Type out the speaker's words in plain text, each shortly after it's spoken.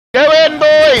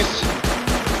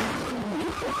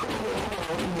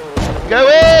Go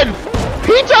in!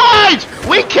 He died!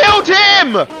 We killed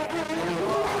him!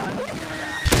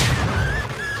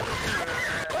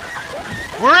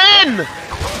 We're in!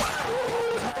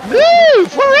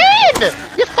 Move! We're in!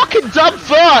 You fucking dumb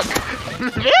fuck!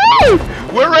 Move!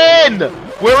 We're in!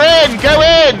 We're in! Go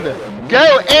in!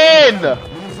 Go in!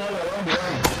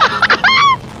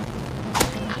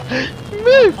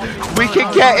 Move! We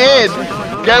can get in!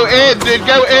 Go in, dude!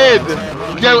 Go in!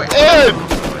 Go in!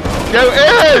 Go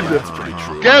in!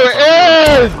 Go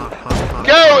in!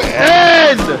 Go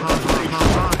in!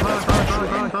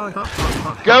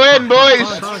 Go in, boys!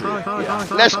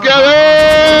 Let's go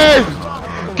in!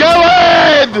 Go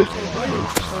in!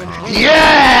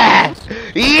 Yeah!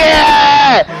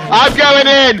 Yeah! I'm going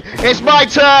in! It's my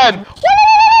turn!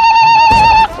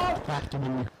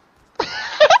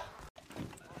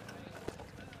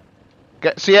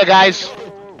 See ya, guys.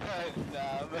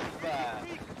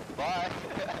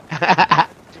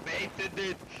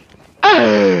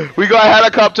 We got a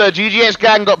helicopter. GGS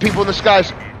gang got people in the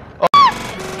skies.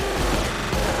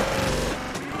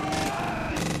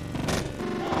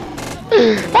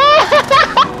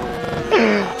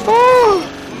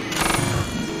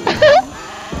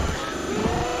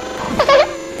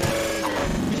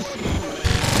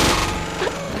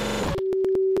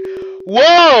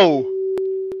 Whoa!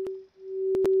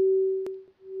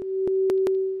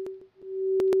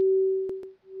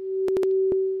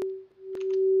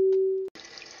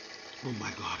 Oh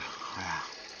my god. Yeah.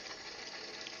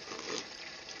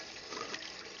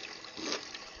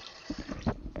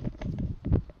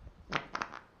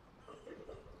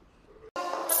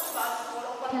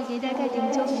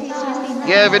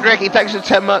 Yeah, Vidricky, thanks for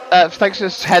 10 months. Thanks for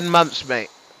 10 months, mate.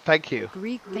 Thank you.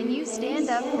 Greek, can you stand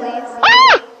up, please?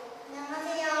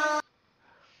 Ah!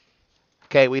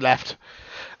 Okay, we left.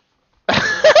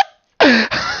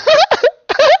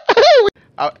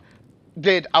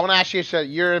 Dude, I want to ask you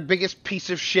something. You're the biggest piece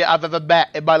of shit I've ever met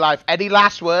in my life. Any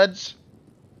last words?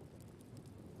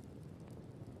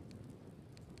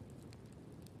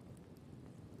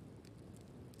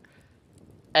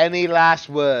 Any last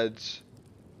words?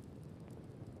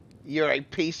 You're a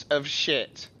piece of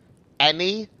shit.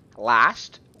 Any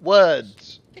last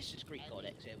words? This is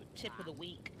Greekgodx here with tip of the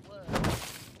week.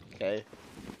 Okay.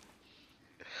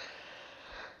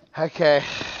 Okay.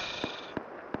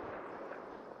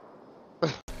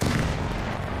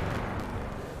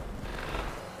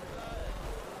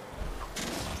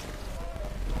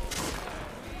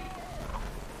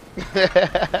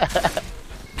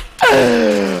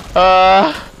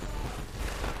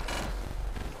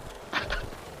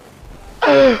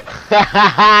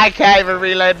 I can't even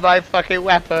reload my fucking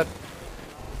weapon.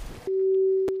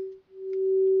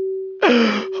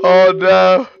 Oh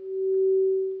no.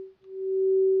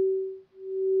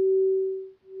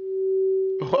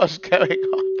 What's going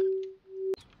on?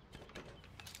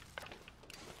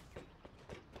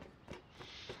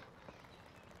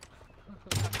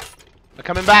 They're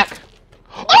coming back.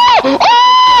 Oh! Oh!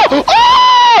 Oh!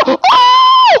 Oh!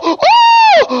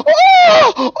 Oh!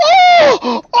 Oh!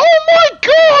 Oh! Oh my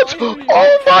god!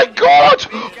 Oh my god!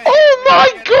 Oh my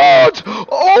god!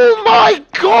 Oh my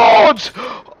god!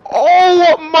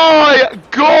 Oh my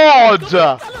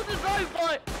god!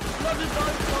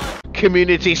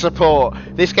 Community support.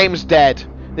 This game's dead.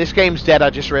 This game's dead, I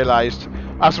just realised.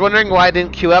 I was wondering why I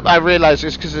didn't queue up. I realised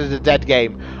it's because it's a dead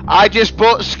game. I just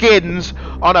bought skins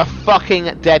on a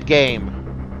fucking dead game.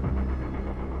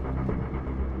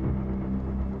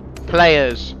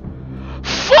 Players.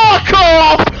 Fuck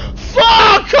off!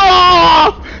 Fuck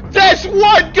off! There's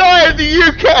one guy in the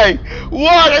UK!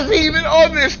 What is he even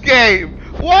on this game?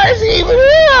 Why is he even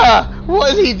here?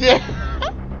 What is he doing?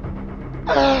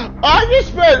 I just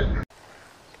spent...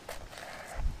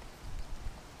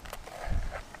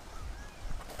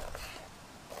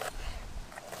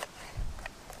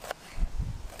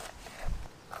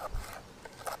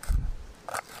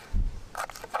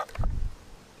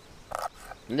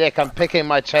 Nick, I'm picking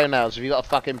my toenails. Have you got a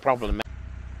fucking problem, man?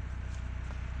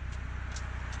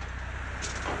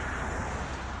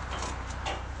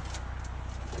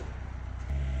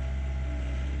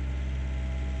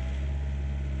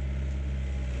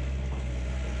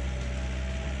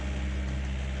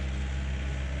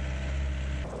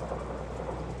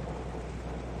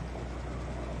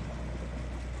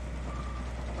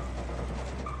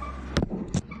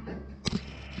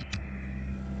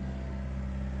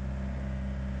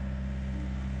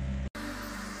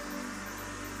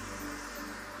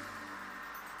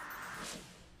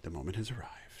 The moment has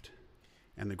arrived,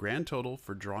 and the grand total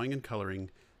for drawing and coloring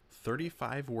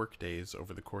 35 workdays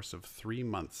over the course of 3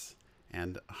 months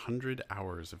and 100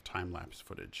 hours of time-lapse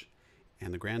footage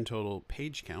And the grand total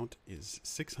page count is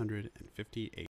 658.